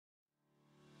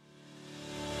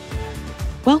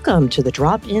Welcome to the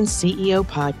Drop-In CEO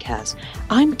podcast.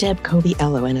 I'm Deb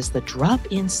Coviello, and as the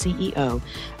Drop-In CEO,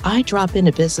 I drop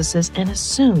into businesses and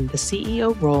assume the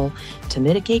CEO role to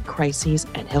mitigate crises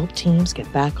and help teams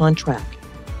get back on track.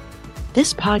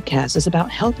 This podcast is about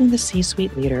helping the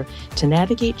C-suite leader to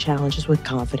navigate challenges with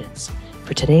confidence.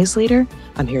 For today's leader,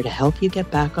 I'm here to help you get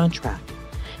back on track.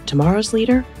 Tomorrow's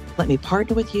leader, let me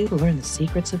partner with you to learn the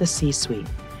secrets of the C-suite.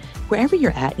 Wherever you're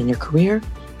at in your career,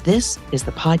 this is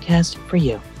the podcast for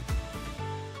you.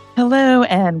 Hello,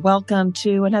 and welcome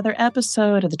to another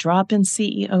episode of the Drop-In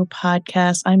CEO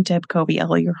podcast. I'm Deb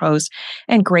Coviello, your host,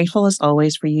 and grateful as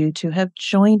always for you to have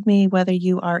joined me, whether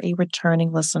you are a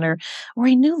returning listener or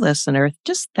a new listener.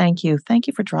 Just thank you. Thank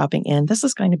you for dropping in. This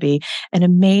is going to be an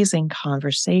amazing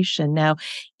conversation. Now,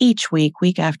 each week,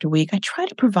 week after week, I try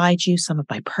to provide you some of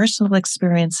my personal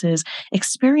experiences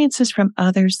from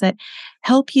others that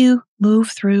help you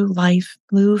move through life,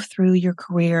 move through your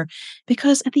career,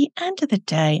 because at the end of the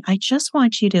day, I just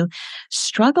want you to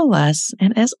struggle less.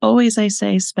 And as always, I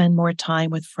say, spend more time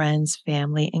with friends,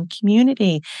 family, and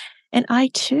community. And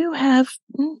I too have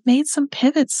made some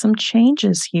pivots, some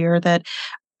changes here that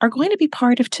are going to be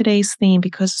part of today's theme,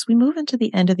 because as we move into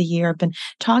the end of the year, I've been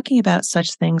talking about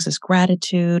such things as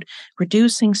gratitude,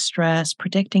 reducing stress,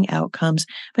 predicting outcomes,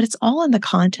 but it's all in the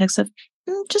context of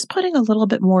just putting a little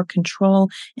bit more control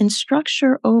and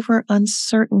structure over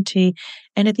uncertainty.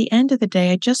 And at the end of the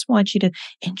day, I just want you to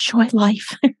enjoy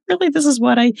life. Really, this is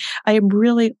what I am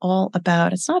really all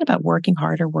about. It's not about working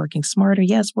harder, working smarter.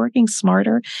 Yes, working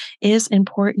smarter is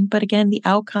important. But again, the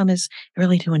outcome is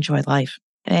really to enjoy life.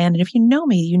 And if you know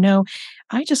me, you know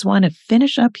I just want to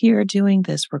finish up here doing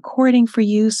this recording for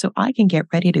you so I can get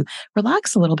ready to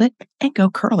relax a little bit and go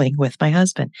curling with my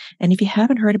husband. And if you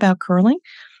haven't heard about curling,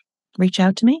 reach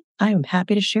out to me. I am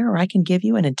happy to share, or I can give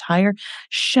you an entire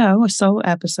show, a solo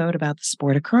episode about the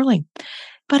sport of curling.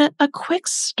 But a quick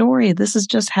story. This is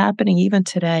just happening even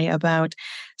today about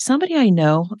somebody I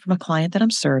know from a client that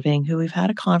I'm serving who we've had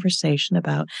a conversation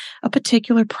about a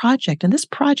particular project. And this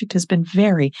project has been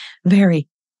very, very,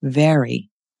 very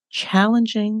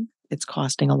challenging. It's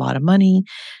costing a lot of money,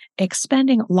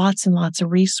 expending lots and lots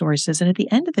of resources. And at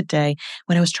the end of the day,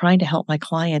 when I was trying to help my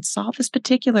clients solve this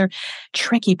particular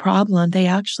tricky problem, they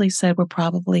actually said, we're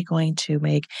probably going to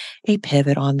make a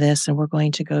pivot on this, and we're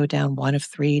going to go down one of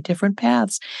three different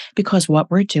paths because what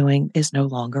we're doing is no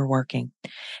longer working.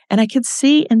 And I could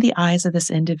see in the eyes of this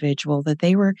individual that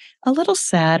they were a little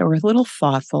sad or a little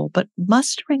thoughtful, but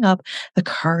mustering up the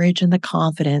courage and the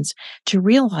confidence to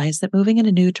realize that moving in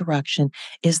a new direction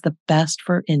is the best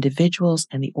for individuals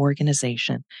and the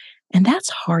organization. And that's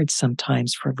hard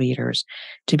sometimes for leaders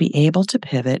to be able to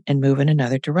pivot and move in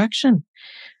another direction.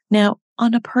 Now,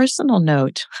 on a personal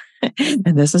note,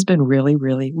 and this has been really,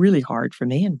 really, really hard for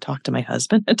me, and talk to my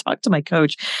husband and talk to my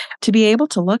coach, to be able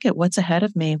to look at what's ahead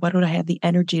of me. What would I have the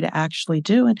energy to actually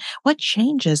do? And what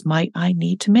changes might I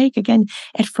need to make? Again,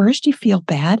 at first you feel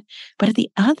bad, but at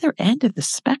the other end of the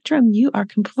spectrum, you are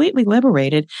completely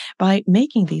liberated by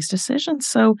making these decisions.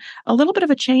 So a little bit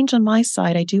of a change on my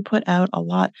side. I do put out a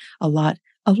lot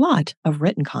of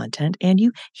written content, and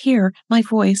you hear my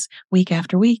voice week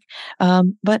after week.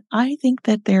 But I think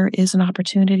that there is an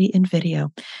opportunity in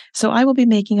video. So I will be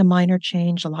making a minor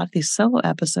change. A lot of these solo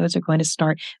episodes are going to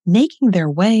start making their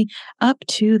way up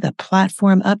to the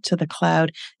platform, up to the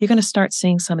cloud. You're going to start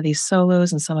seeing some of these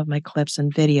solos and some of my clips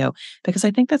in video, because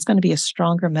I think that's going to be a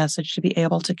stronger message to be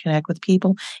able to connect with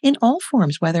people in all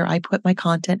forms, whether I put my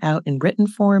content out in written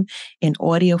form, in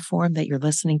audio form that you're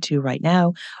listening to right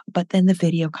now, but then the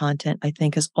video content, I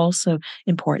think, is also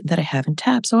important that I haven't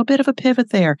tapped. So a bit of a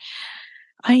pivot there.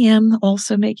 I am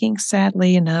also making,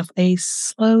 sadly enough, a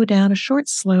short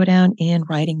slowdown in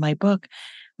writing my book.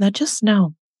 Now, just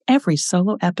know every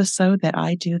solo episode that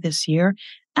I do this year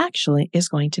actually is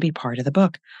going to be part of the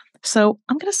book. So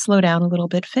I'm going to slow down a little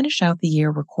bit, finish out the year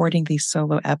recording these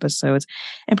solo episodes,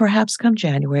 and perhaps come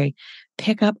January,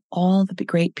 pick up all the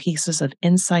great pieces of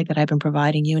insight that I've been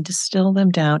providing you and distill them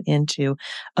down into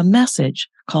a message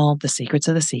called The Secrets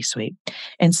of the C-Suite.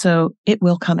 And so it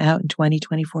will come out in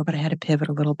 2024, but I had to pivot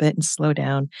a little bit and slow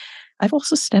down. I've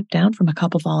also stepped down from a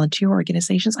couple volunteer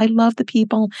organizations. I love the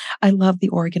people, I love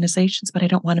the organizations, but I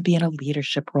don't want to be in a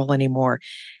leadership role anymore.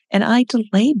 And I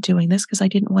delayed doing this because I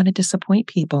didn't want to disappoint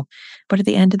people. But at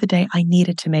the end of the day, I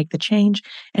needed to make the change,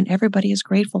 and everybody is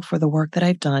grateful for the work that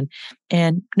I've done,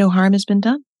 and no harm has been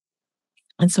done.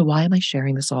 And so why am I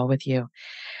sharing this all with you?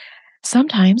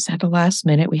 Sometimes at the last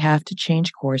minute, we have to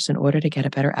change course in order to get a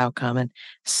better outcome. And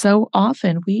so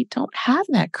often we don't have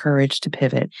that courage to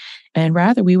pivot. And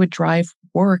rather, we would drive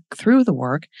work through the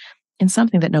work in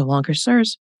something that no longer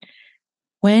serves.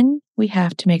 When we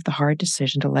have to make the hard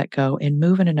decision to let go and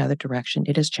move in another direction,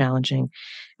 it is challenging.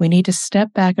 We need to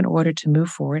step back in order to move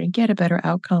forward and get a better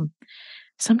outcome.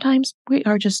 Sometimes we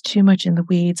are just too much in the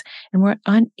weeds and we're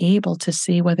unable to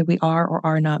see whether we are or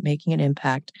are not making an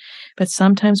impact. But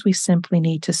sometimes we simply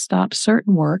need to stop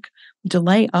certain work,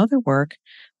 delay other work,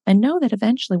 and know that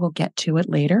eventually we'll get to it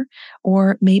later,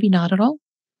 or maybe not at all.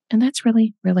 And that's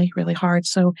really, really, really hard.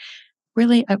 So,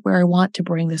 really, where I want to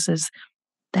bring this is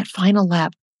that final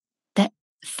lap, that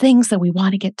things that we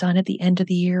want to get done at the end of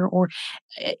the year or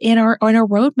in our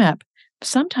roadmap.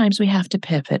 Sometimes we have to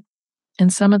pivot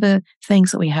and some of the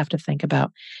things that we have to think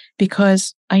about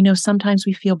because I know sometimes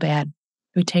we feel bad.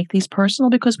 We take these personal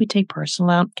because we take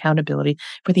personal accountability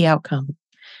for the outcome.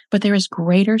 But there is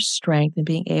greater strength in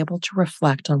being able to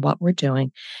reflect on what we're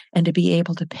doing and to be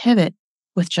able to pivot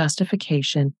with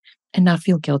justification and not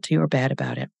feel guilty or bad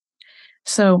about it.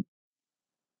 So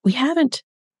we haven't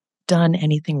done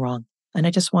anything wrong. And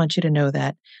I just want you to know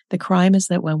that the crime is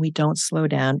that when we don't slow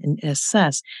down and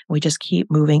assess, we just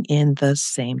keep moving in the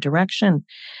same direction.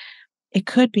 It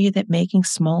could be that making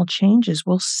small changes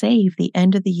will save the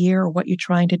end of the year or what you're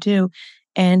trying to do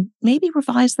and maybe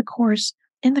revise the course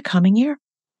in the coming year.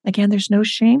 Again, there's no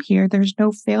shame here. There's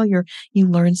no failure. You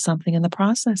learn something in the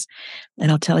process.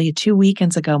 And I'll tell you, 2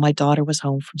 weekends ago, my daughter was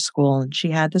home from school and she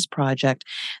had this project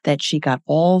that she got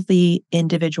all the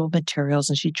individual materials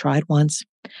and she tried once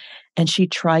and she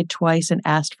tried twice and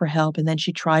asked for help. And then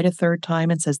she tried a third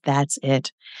time and says, that's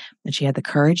it. And she had the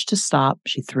courage to stop.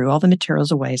 She threw all the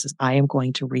materials away, says, I am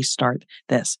going to restart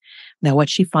this. Now, what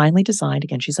she finally designed,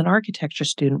 again, she's an architecture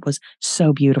student, was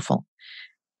so beautiful.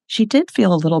 She did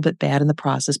feel a little bit bad in the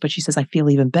process, but she says, I feel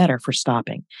even better for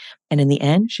stopping. And in the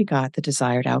end, she got the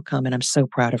desired outcome, and I'm so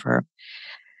proud of her.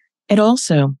 It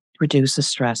also reduces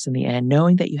stress in the end,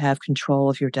 knowing that you have control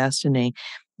of your destiny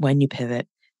when you pivot.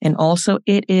 And also,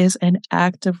 it is an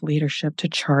act of leadership to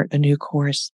chart a new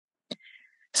course.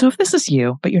 So if this is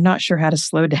you, but you're not sure how to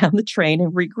slow down the train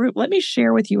and regroup, let me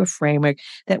share with you a framework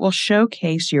that will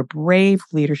showcase your brave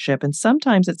leadership. And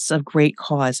sometimes it's a great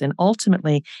cause. And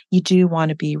ultimately, you do want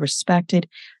to be respected,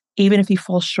 even if you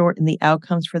fall short in the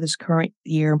outcomes for this current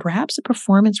year. And perhaps a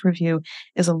performance review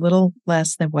is a little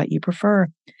less than what you prefer.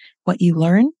 What you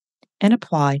learn and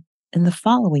apply in the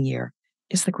following year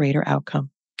is the greater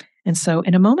outcome. And so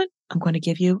in a moment, I'm going to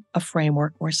give you a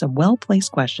framework or some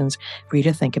well-placed questions for you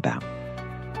to think about.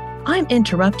 I'm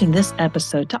interrupting this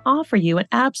episode to offer you an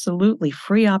absolutely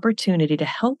free opportunity to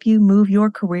help you move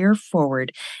your career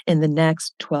forward in the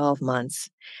next 12 months.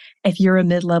 If you're a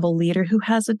mid-level leader who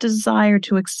has a desire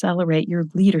to accelerate your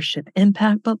leadership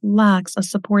impact but lacks a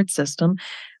support system,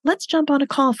 let's jump on a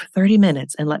call for 30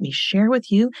 minutes and let me share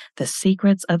with you the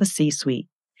secrets of a C-suite.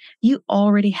 You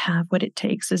already have what it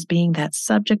takes as being that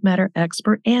subject matter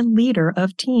expert and leader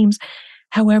of teams.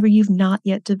 However, you've not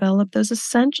yet developed those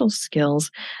essential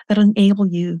skills that enable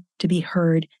you to be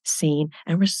heard, seen,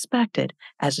 and respected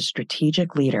as a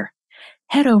strategic leader.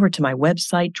 Head over to my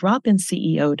website,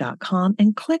 dropinceo.com,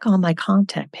 and click on my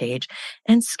contact page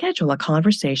and schedule a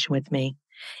conversation with me.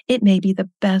 It may be the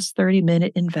best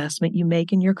 30-minute investment you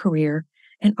make in your career,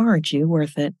 and aren't you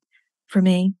worth it? For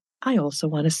me, I also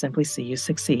want to simply see you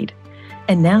succeed.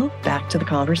 And now, back to the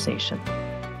conversation.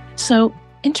 So,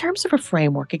 in terms of a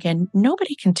framework, again,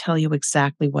 nobody can tell you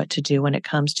exactly what to do when it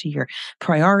comes to your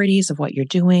priorities of what you're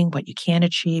doing, what you can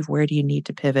achieve, where do you need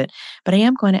to pivot. But I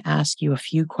am going to ask you a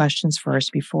few questions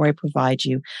first before I provide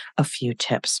you a few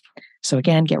tips. So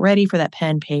again, get ready for that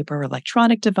pen, paper,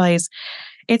 electronic device.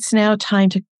 It's now time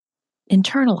to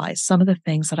internalize some of the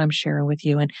things that I'm sharing with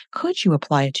you. And could you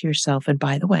apply it to yourself? And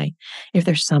by the way, if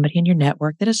there's somebody in your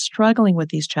network that is struggling with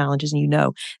these challenges and you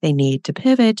know they need to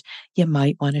pivot, you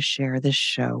might want to share this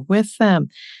show with them.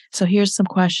 So here's some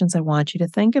questions I want you to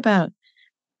think about.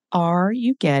 Are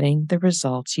you getting the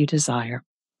results you desire?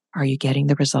 Are you getting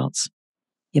the results?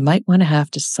 You might want to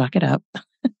have to suck it up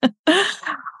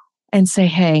and say,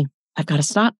 hey, I've got to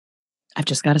stop. I've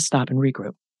just got to stop and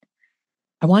regroup.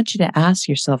 I want you to ask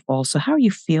yourself also, how are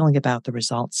you feeling about the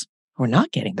results or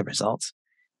not getting the results?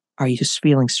 Are you just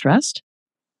feeling stressed?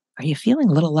 Are you feeling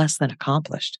a little less than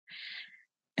accomplished?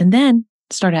 And then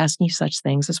start asking you such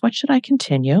things as, what should I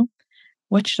continue?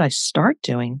 What should I start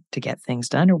doing to get things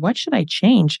done? Or what should I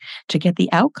change to get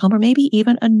the outcome or maybe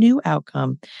even a new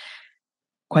outcome?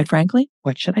 Quite frankly,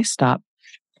 what should I stop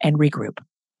and regroup?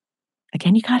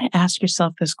 Again, you got to ask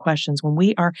yourself those questions when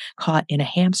we are caught in a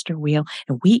hamster wheel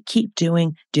and we keep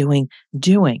doing,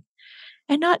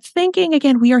 and not thinking.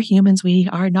 Again, we are humans. We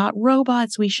are not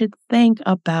robots. We should think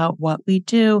about what we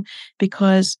do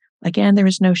because Again, there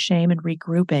is no shame in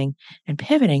regrouping and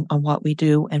pivoting on what we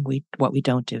do and what we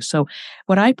don't do. So,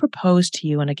 what I propose to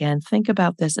you, and again, think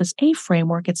about this as a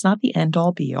framework. It's not the end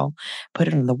all be all. Put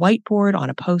it on the whiteboard, on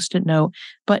a post it note,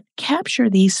 but capture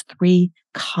these three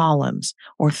columns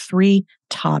or three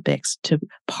topics to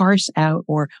parse out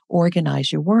or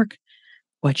organize your work.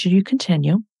 What should you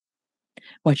continue?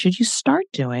 What should you start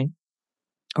doing?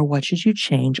 Or what should you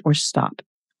change or stop?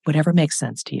 Whatever makes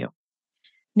sense to you.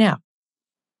 Now,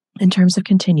 in terms of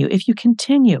continue, if you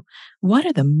continue, what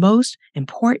are the most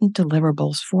important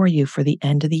deliverables for you for the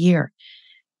end of the year?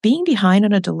 Being behind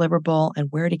on a deliverable and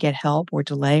where to get help or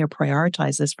delay or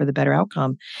prioritize this for the better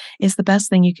outcome is the best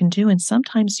thing you can do. And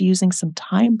sometimes using some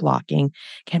time blocking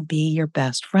can be your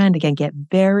best friend. Again, get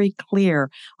very clear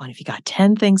on if you got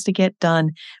 10 things to get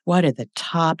done, what are the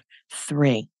top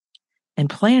 3? And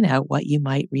plan out what you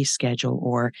might reschedule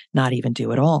or not even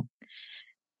do at all.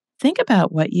 Think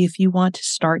about if you want to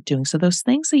start doing. So those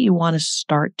things that you want to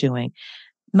start doing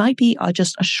might be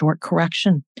just a short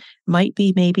correction, might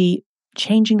be maybe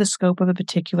changing the scope of a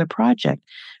particular project.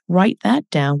 Write that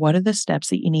down. What are the steps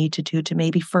that you need to do to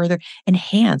maybe further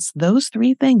enhance those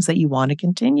 3 things that you want to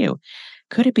continue?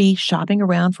 Could it be shopping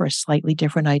around for a slightly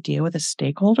different idea with a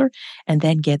stakeholder and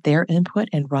then get their input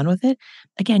and run with it?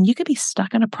 Again, you could be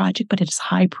stuck on a project, but it's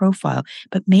high profile,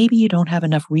 but maybe you don't have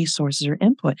enough resources or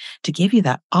input to give you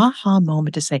that aha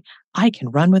moment to say, I can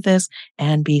run with this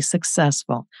and be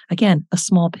successful. Again, a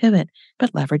small pivot,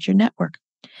 but leverage your network.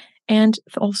 And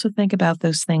also think about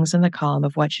those things in the column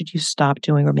of what should you stop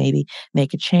doing or maybe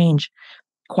make a change.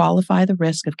 Qualify the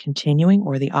risk of continuing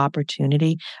or the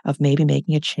opportunity of maybe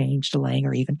making a change, delaying,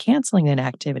 or even canceling an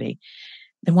activity.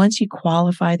 And once you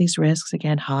qualify these risks,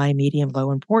 again, high, medium, low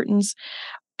importance,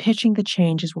 pitching the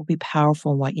changes will be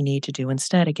powerful in what you need to do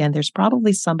instead. Again, there's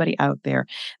probably somebody out there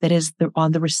that is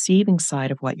on the receiving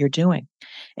side of what you're doing.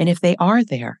 And if they are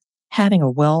there, having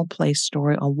a well-placed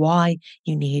story on why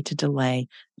you need to delay,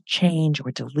 change,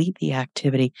 or delete the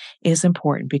activity is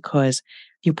important because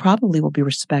you probably will be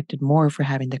respected more for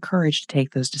having the courage to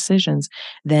take those decisions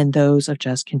than those of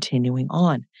just continuing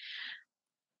on.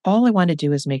 All I want to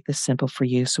do is make this simple for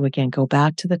you. So again, go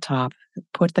back to the top,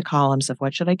 put the columns of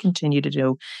what should I continue to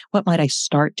do? What might I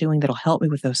start doing that'll help me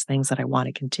with those things that I want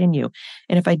to continue?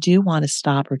 And if I do want to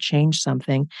stop or change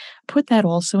something, put that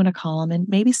also in a column and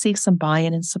maybe seek some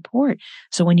buy-in and support.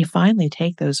 So when you finally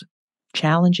take those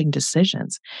challenging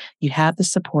decisions, you have the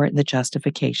support and the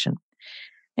justification.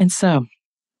 And so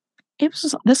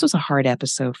this was a hard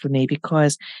episode for me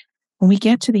because when we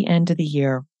get to the end of the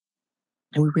year,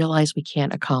 and we realize we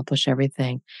can't accomplish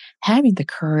everything, having the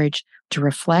courage to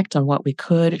reflect on what we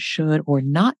could, should, or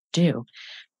not do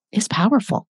is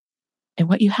powerful. And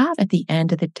what you have at the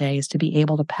end of the day is to be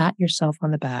able to pat yourself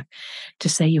on the back to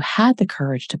say you had the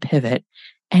courage to pivot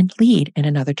and lead in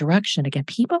another direction. Again,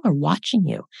 people are watching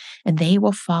you and they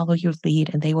will follow your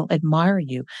lead and they will admire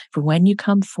you for when you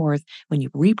come forth, when you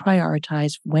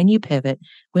reprioritize, when you pivot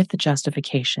with the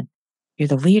justification. You're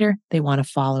the leader they want to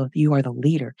follow. You are the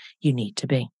leader you need to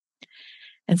be.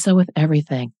 And so with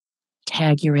everything,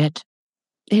 tag your it.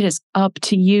 It is up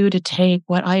to you to take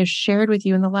what I have shared with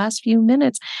you in the last few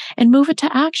minutes and move it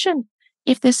to action.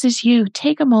 If this is you,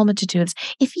 take a moment to do this.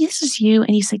 If this is you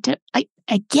and you say,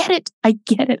 I get it, I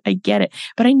get it, I get it,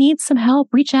 but I need some help,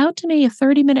 reach out to me. A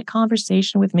 30-minute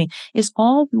conversation with me is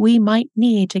all we might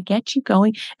need to get you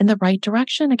going in the right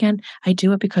direction. Again, I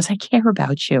do it because I care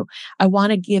about you. I want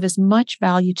to give as much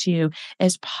value to you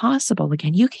as possible.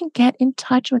 Again, you can get in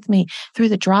touch with me through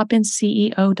the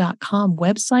dropinceo.com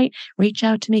website. Reach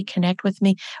out to me, connect with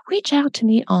me, reach out to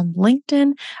me on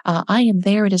LinkedIn. I am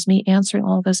there. It is me answering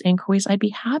all those inquiries. I'd be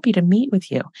happy to meet with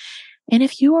you. And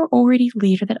if you are already a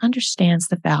leader that understands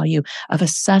the value of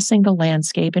assessing the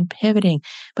landscape and pivoting,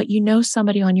 but you know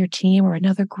somebody on your team or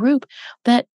another group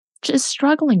that is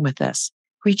struggling with this,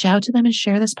 reach out to them and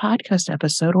share this podcast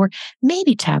episode, or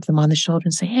maybe tap them on the shoulder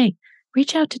and say, hey,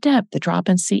 reach out to Deb, the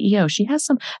Drop-In CEO. She has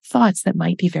some thoughts that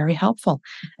might be very helpful.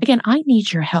 Again, I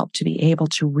need your help to be able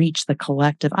to reach the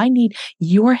collective. I need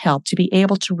your help to be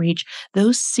able to reach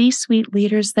those C-suite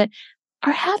leaders that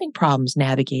are having problems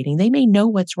navigating. They may know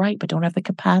what's right, but don't have the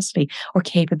capacity or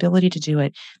capability to do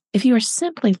it. If you are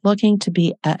simply looking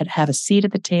to have a seat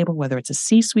at the table, whether it's a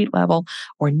C-suite level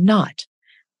or not,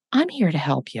 I'm here to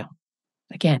help you.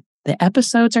 Again, the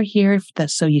episodes are here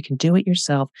so you can do it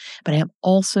yourself, but I am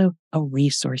also a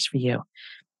resource for you.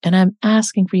 And I'm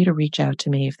asking for you to reach out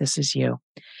to me if this is you.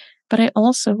 But I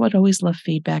also would always love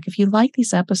feedback. If you like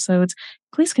these episodes,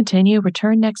 please continue.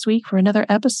 Return next week for another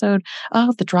episode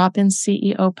of the Drop-In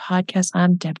CEO podcast.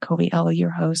 I'm Deb Covey-Ello,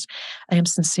 your host. I am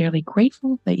sincerely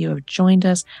grateful that you have joined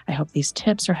us. I hope these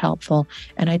tips are helpful,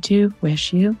 and I do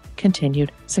wish you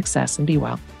continued success, and be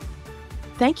well.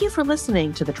 Thank you for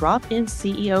listening to the Drop-In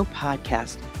CEO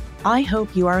podcast. I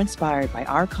hope you are inspired by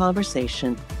our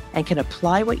conversation and can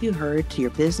apply what you heard to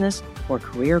your business or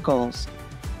career goals.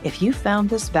 If you found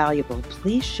this valuable,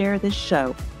 please share this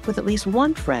show with at least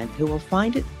one friend who will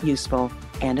find it useful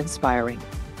and inspiring.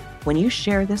 When you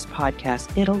share this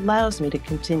podcast, it allows me to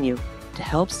continue to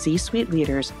help C-suite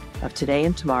leaders of today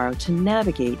and tomorrow to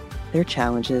navigate their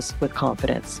challenges with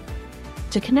confidence.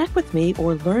 To connect with me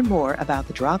or learn more about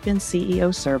the Drop-In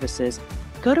CEO services,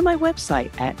 go to my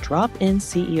website at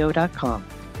dropinceo.com.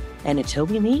 And until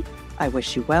we meet, I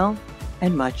wish you well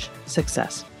and much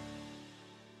success.